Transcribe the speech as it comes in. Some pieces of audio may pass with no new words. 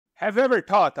Have you ever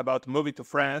thought about moving to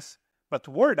France, but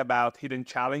worried about hidden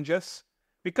challenges?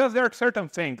 Because there are certain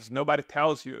things nobody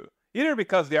tells you, either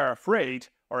because they are afraid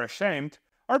or ashamed,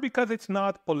 or because it's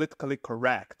not politically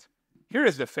correct. Here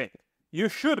is the thing. You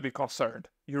should be concerned.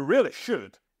 You really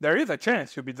should. There is a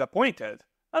chance you'll be disappointed,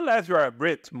 unless you are a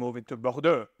Brit moving to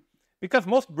Bordeaux. Because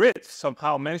most Brits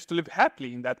somehow manage to live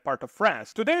happily in that part of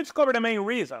France. Today we discover the main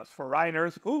reasons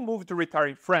foreigners who move to retire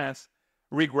in France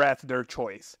regret their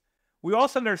choice. We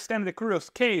also understand the curious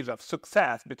case of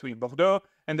success between Bordeaux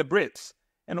and the Brits,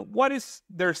 and what is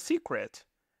their secret.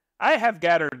 I have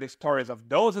gathered the stories of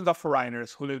dozens of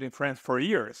foreigners who lived in France for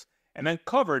years and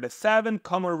uncovered the 7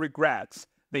 common regrets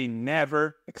they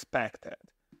never expected.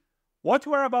 What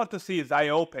you are about to see is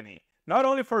eye-opening, not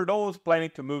only for those planning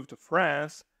to move to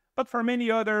France, but for many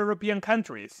other European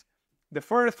countries. The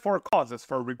first 4 causes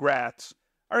for regrets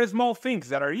are small things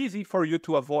that are easy for you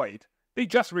to avoid. They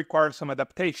just require some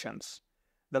adaptations.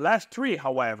 The last 3,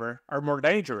 however, are more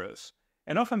dangerous,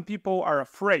 and often people are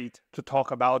afraid to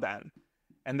talk about them.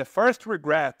 And the first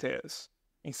regret is,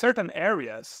 in certain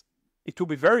areas, it will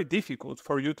be very difficult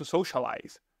for you to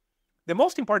socialize. The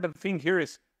most important thing here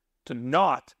is to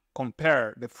not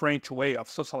compare the French way of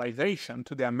socialization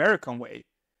to the American way.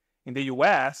 In the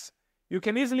US, you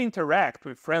can easily interact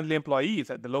with friendly employees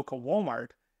at the local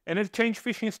Walmart and exchange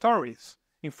fishing stories.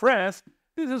 In France,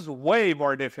 this is way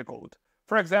more difficult.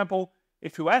 For example,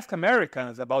 if you ask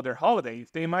Americans about their holidays,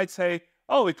 they might say,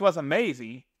 "Oh, it was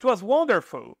amazing, it was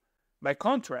wonderful." By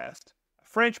contrast, a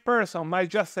French person might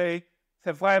just say,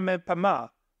 "C'est vraiment pas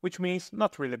mal," which means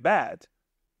not really bad.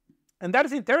 And that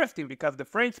is interesting because the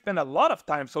French spend a lot of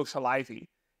time socializing.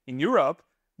 In Europe,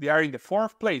 they are in the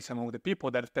 4th place among the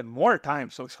people that spend more time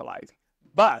socializing.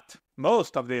 But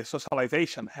most of the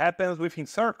socialization happens within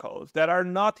circles that are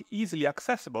not easily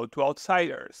accessible to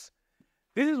outsiders.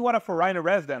 This is what a foreigner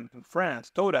resident in France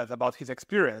told us about his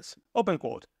experience. Open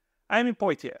quote, "I'm in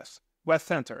Poitiers, West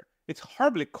Center. It's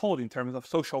horribly cold in terms of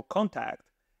social contact.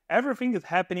 Everything is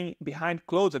happening behind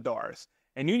closed doors,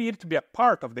 and you need to be a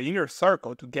part of the inner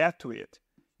circle to get to it.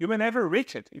 You may never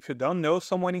reach it if you don't know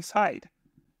someone inside."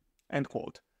 End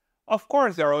quote. Of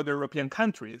course, there are other European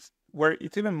countries where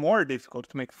it's even more difficult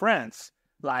to make friends.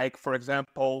 Like, for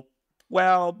example,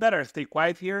 well, better stay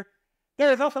quiet here.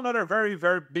 There is also another very,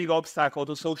 very big obstacle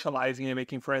to socializing and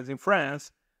making friends in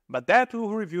France, but that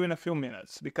we'll review in a few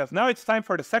minutes, because now it's time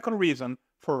for the second reason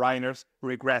foreigners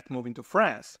regret moving to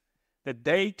France: the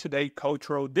day-to-day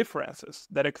cultural differences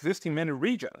that exist in many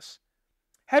regions.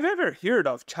 Have you ever heard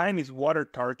of Chinese water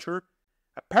torture?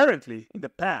 Apparently, in the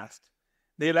past,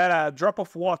 they let a drop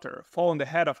of water fall on the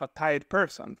head of a tired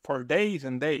person for days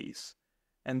and days,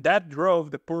 and that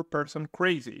drove the poor person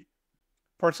crazy.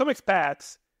 For some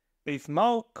expats, the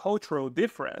small cultural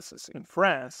differences in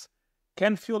France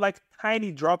can feel like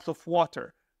tiny drops of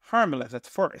water, harmless at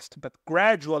first, but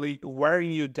gradually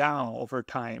wearing you down over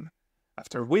time.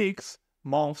 After weeks,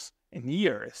 months, and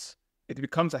years, it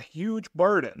becomes a huge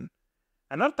burden.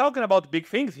 I'm not talking about big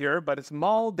things here, but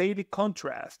small daily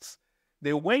contrasts.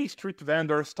 The way street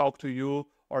vendors talk to you,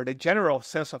 or the general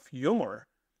sense of humor.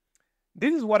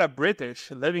 This is what a British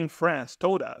living in France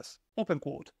told us. Open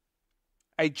quote,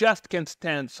 "I just can't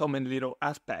stand so many little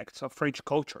aspects of French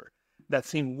culture that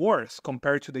seem worse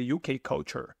compared to the UK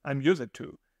culture I'm used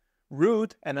to.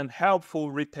 Rude and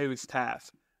unhelpful retail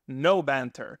staff, no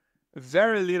banter,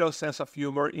 very little sense of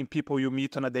humor in people you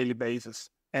meet on a daily basis."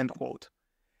 End quote.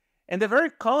 And the very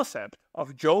concept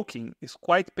of joking is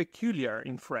quite peculiar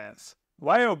in France.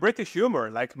 While British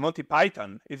humor, like Monty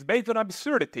Python, is based on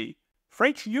absurdity,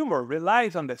 French humor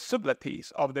relies on the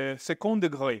subtleties of the second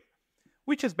degré,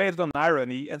 which is based on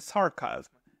irony and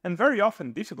sarcasm, and very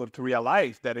often difficult to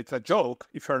realize that it's a joke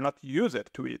if you're not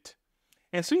used to it.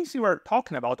 And since you are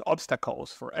talking about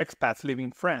obstacles for expats living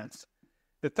in France,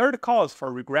 the third cause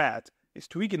for regret is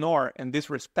to ignore and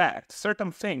disrespect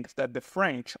certain things that the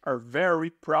French are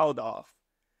very proud of.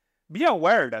 Be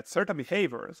aware that certain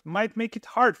behaviors might make it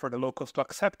hard for the locals to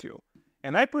accept you,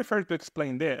 and I prefer to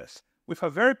explain this with a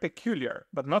very peculiar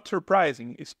but not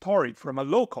surprising story from a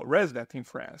local resident in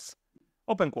France.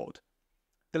 Open quote,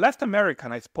 "The last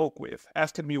American I spoke with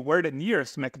asked me where the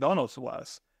nearest McDonald's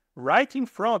was, right in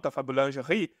front of a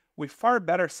boulangerie with far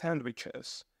better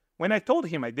sandwiches. When I told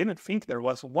him I didn't think there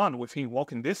was one within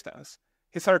walking distance,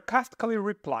 he sarcastically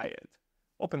replied,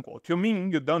 open quote, 'You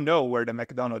mean you don't know where the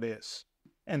McDonald's is?'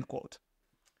 End quote.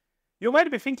 You might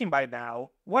be thinking by now,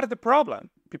 what is the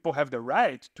problem? People have the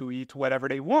right to eat whatever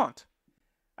they want.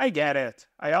 I get it.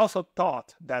 I also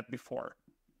thought that before.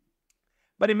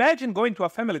 But imagine going to a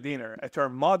family dinner at your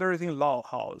mother-in-law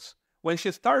house. When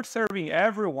she starts serving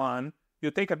everyone, you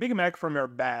take a Big Mac from your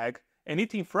bag and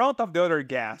eat in front of the other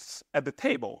guests at the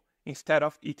table instead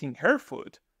of eating her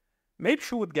food. Maybe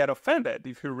she would get offended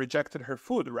if you rejected her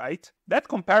food, right? That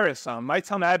comparison might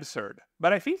sound absurd,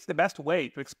 but I think it's the best way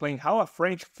to explain how a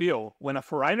French feel when a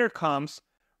foreigner comes,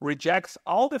 rejects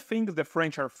all the things the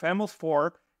French are famous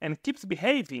for, and keeps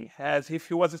behaving as if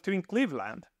he was still in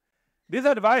Cleveland. This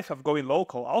advice of going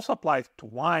local also applies to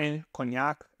wine,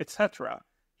 cognac, etc.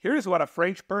 Here is what a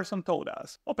French person told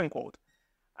us, open quote,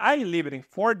 "I lived in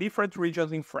 4 different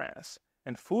regions in France,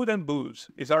 and food and booze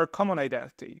is our common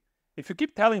identity. If you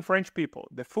keep telling French people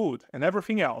the food and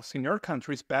everything else in your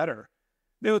country is better,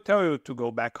 they will tell you to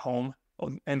go back home,"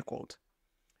 end quote.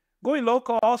 Going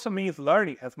local also means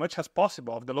learning as much as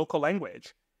possible of the local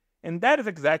language. And that is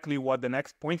exactly what the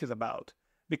next point is about,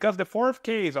 because the fourth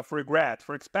case of regret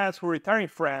for expats who retire in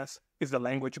France is the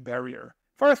language barrier.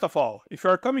 First of all, if you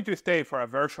are coming to stay for a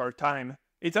very short time,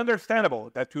 it's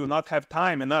understandable that you will not have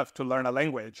time enough to learn a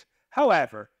language.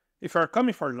 However, if you are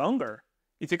coming for longer,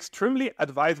 it's extremely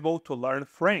advisable to learn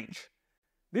French.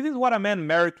 This is what a man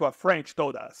married to a French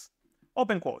told us.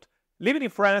 Open quote, "Living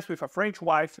in France with a French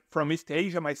wife from East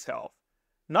Asia myself.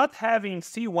 Not having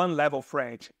C1 level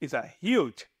French is a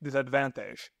huge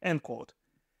disadvantage," end quote.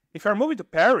 If you are moving to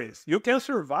Paris, you can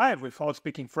survive without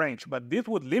speaking French, but this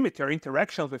would limit your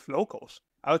interactions with locals.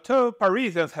 Although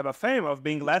Parisians have a fame of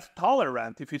being less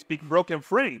tolerant if you speak broken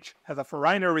French, as a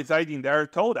foreigner residing there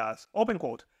told us, open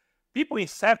quote, "People in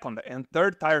second and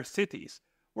third tier cities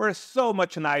were so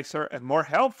much nicer and more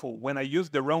helpful when I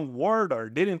used the wrong word or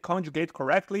didn't conjugate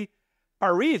correctly.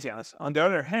 Parisians, on the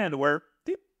other hand, were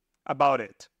about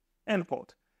it," end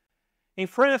quote. In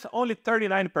France, only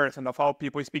 39% of all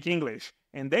people speak English,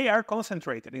 and they are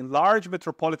concentrated in large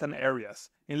metropolitan areas.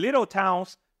 In little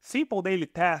towns, simple daily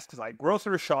tasks like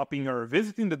grocery shopping or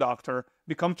visiting the doctor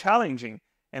become challenging,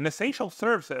 and essential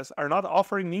services are not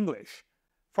offered in English.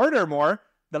 Furthermore,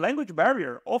 the language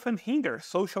barrier often hinders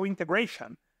social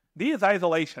integration. This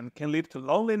isolation can lead to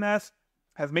loneliness,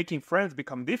 as making friends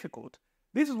become difficult.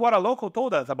 This is what a local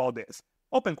told us about this.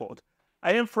 Open quote,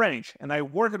 "I am French, and I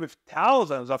worked with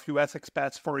thousands of US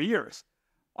expats for years.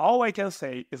 All I can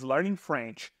say is learning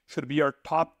French should be your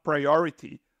top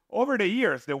priority. Over the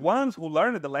years, the ones who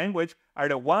learned the language are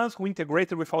the ones who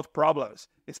integrated without problems,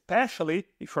 especially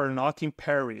if you're not in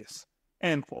Paris,"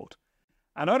 end quote.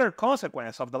 Another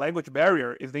consequence of the language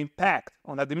barrier is the impact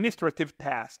on administrative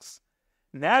tasks.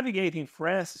 Navigating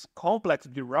France's complex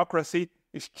bureaucracy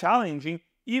is challenging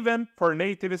even for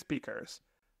native speakers.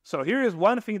 So here is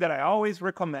one thing that I always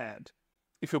recommend.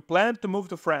 If you plan to move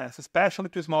to France, especially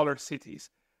to smaller cities,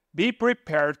 be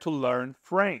prepared to learn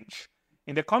French.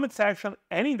 In the comment section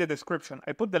and in the description,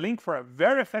 I put the link for a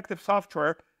very effective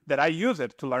software that I use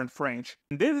it to learn French.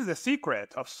 And this is the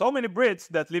secret of so many Brits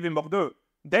that live in Bordeaux.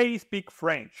 They speak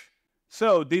French.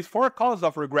 So these 4 causes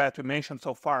of regret we mentioned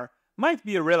so far might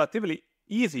be relatively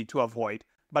easy to avoid,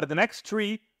 but the next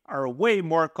 3 are way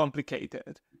more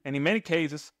complicated, and in many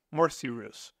cases, more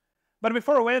serious. But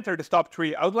before we enter the top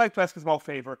 3, I would like to ask a small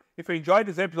favor. If you enjoyed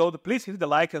this episode, please hit the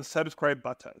like and subscribe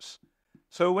buttons.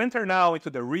 So we enter now into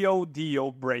the real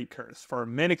deal breakers for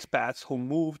many expats who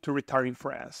move to retire in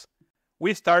France.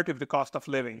 We start with the cost of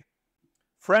living.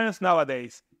 France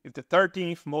nowadays is the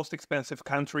 13th most expensive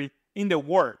country in the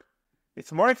world.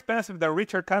 It's more expensive than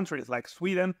richer countries like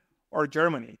Sweden or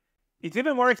Germany. It's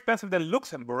even more expensive than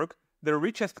Luxembourg, the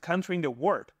richest country in the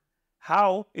world.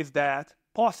 How is that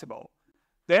possible?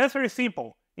 The answer is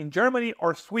simple. In Germany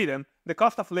or Sweden, the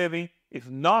cost of living is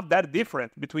not that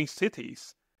different between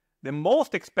cities. The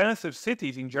most expensive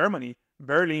cities in Germany,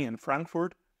 Berlin and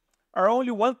Frankfurt, are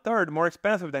only 1/3 more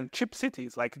expensive than cheap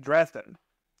cities like Dresden.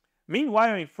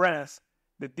 Meanwhile, in France,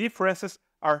 the differences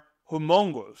are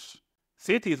humongous.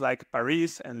 Cities like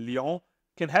Paris and Lyon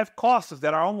can have costs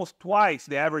that are almost twice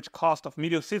the average cost of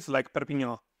medium cities like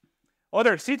Perpignan.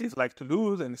 Other cities like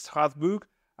Toulouse and Strasbourg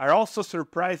are also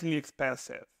surprisingly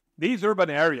expensive. These urban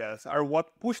areas are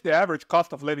what push the average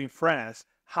cost of living in France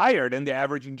higher than the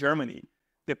average in Germany.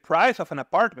 The price of an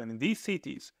apartment in these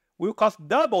cities will cost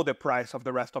double the price of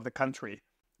the rest of the country.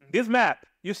 In this map,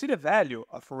 you see the value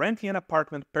of renting an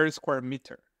apartment per square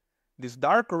meter. This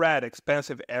dark red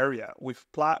expensive area with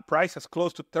prices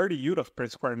close to 30 euros per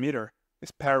square meter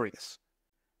is Paris.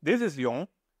 This is Lyon,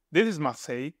 this is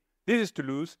Marseille, this is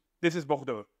Toulouse, this is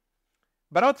Bordeaux.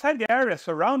 But outside the areas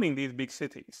surrounding these big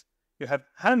cities, you have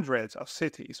hundreds of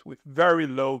cities with very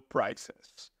low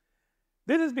prices.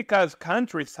 This is because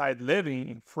countryside living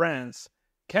in France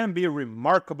can be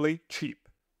remarkably cheap.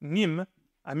 Nîmes,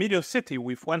 a medium city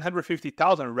with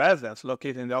 150,000 residents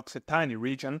located in the Occitanie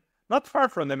region, not far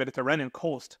from the Mediterranean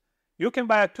coast, you can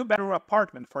buy a 2-bedroom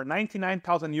apartment for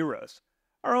 99,000 euros,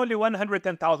 are only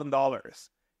 $110,000.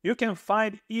 You can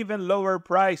find even lower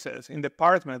prices in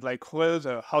departments like Creuse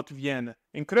or Haute-Vienne.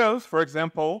 In Creuse, for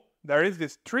example, there is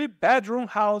this 3-bedroom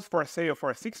house for sale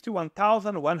for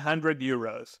 61,100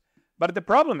 euros. But the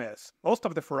problem is, most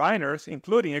of the foreigners,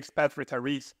 including expat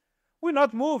retirees, will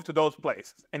not move to those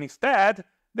places, and instead,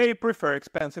 they prefer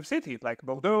expensive cities like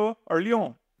Bordeaux or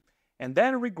Lyon, and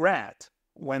then regret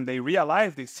when they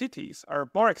realize these cities are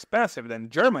more expensive than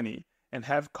Germany and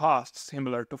have costs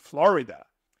similar to Florida.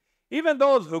 Even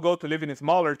those who go to live in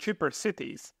smaller, cheaper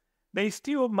cities, they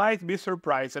still might be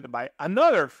surprised by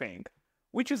another thing,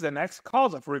 which is the next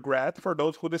cause of regret for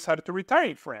those who decide to retire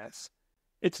in France.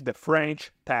 It's the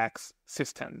French tax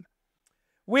system,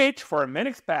 which for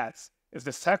many expats is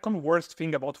the second worst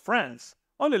thing about France,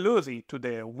 only losing to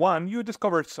the one you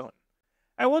discovered soon.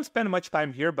 I won't spend much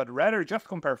time here, but rather just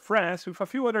compare France with a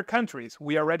few other countries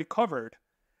we already covered.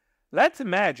 Let's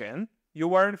imagine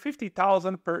you earn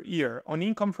 50,000 per year on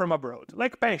income from abroad,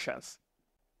 like pensions.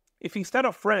 If instead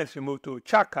of France you move to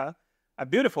Chacca, a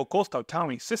beautiful coastal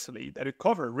town in Sicily that we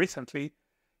covered recently,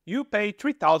 you pay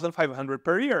 3,500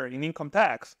 per year in income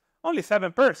tax, only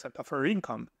 7% of your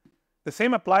income. The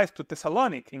same applies to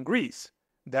Thessaloniki in Greece.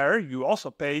 There you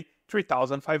also pay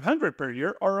 3,500 per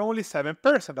year or only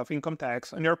 7% of income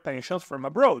tax on your pensions from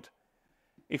abroad.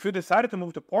 If you decided to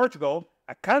move to Portugal,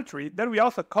 a country that we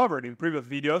also covered in previous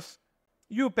videos,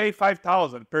 you pay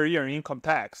 5,000 per year in income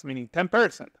tax, meaning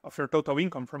 10% of your total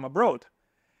income from abroad.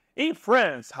 In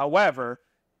France, however,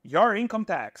 your income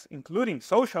tax, including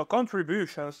social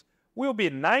contributions, will be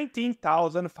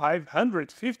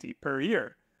 19,550 per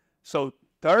year. So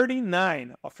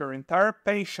 39 of your entire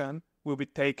pension will be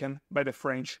taken by the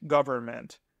French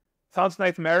government. Sounds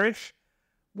nightmarish?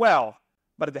 Well,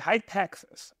 but the high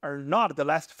taxes are not the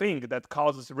last thing that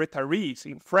causes retirees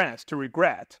in France to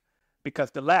regret,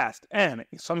 because the last, and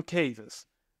in some cases,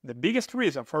 the biggest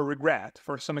reason for regret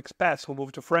for some expats who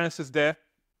move to France is the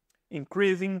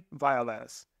increasing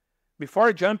violence.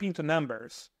 Before jumping to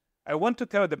numbers, I want to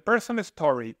tell the personal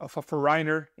story of a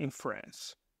foreigner in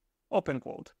France. Open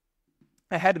quote.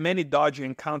 I had many dodgy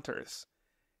encounters,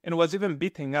 and was even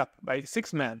beaten up by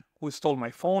 6 men who stole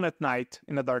my phone at night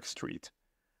in a dark street.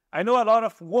 I know a lot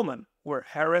of women who were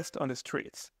harassed on the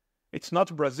streets. It's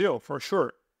not Brazil, for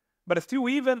sure, but still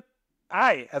even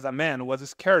I, as a man, was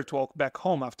scared to walk back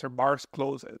home after bars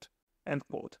closed. End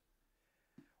quote.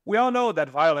 We all know that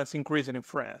violence increased in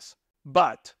France,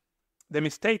 but the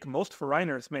mistake most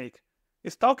foreigners make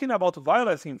is talking about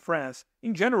violence in France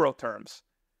in general terms.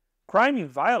 Crime and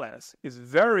violence is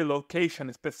very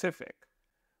location-specific.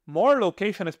 More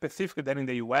location-specific than in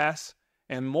the US,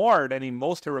 and more than in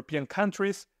most European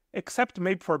countries, except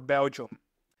maybe for Belgium.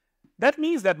 That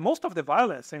means that most of the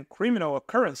violence and criminal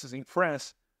occurrences in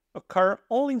France occur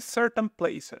only in certain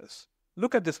places.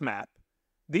 Look at this map.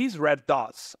 These red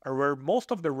dots are where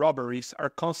most of the robberies are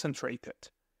concentrated.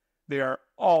 They are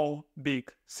all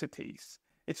big cities.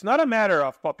 It's not a matter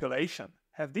of population,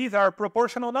 as these are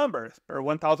proportional numbers per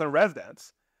 1,000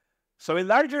 residents. So in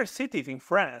larger cities in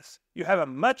France, you have a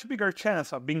much bigger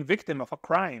chance of being victim of a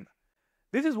crime.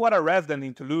 This is what a resident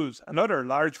in Toulouse, another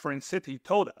large French city,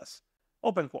 told us.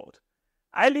 Open quote.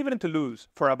 I lived in Toulouse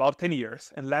for about 10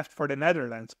 years and left for the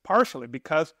Netherlands partially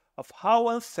because of how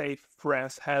unsafe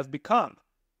France has become.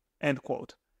 End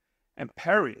quote. And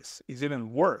Paris is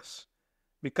even worse,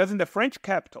 because in the French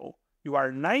capital, you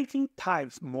are 19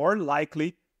 times more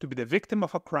likely to be the victim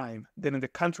of a crime than in the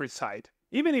countryside.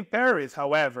 Even in Paris,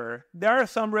 however, there are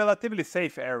some relatively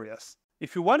safe areas.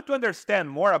 If you want to understand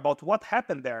more about what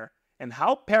happened there and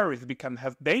how Paris became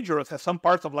as dangerous as some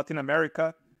parts of Latin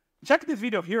America, check this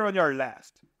video here on your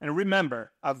left. And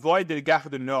remember, avoid the Gare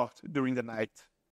du Nord during the night.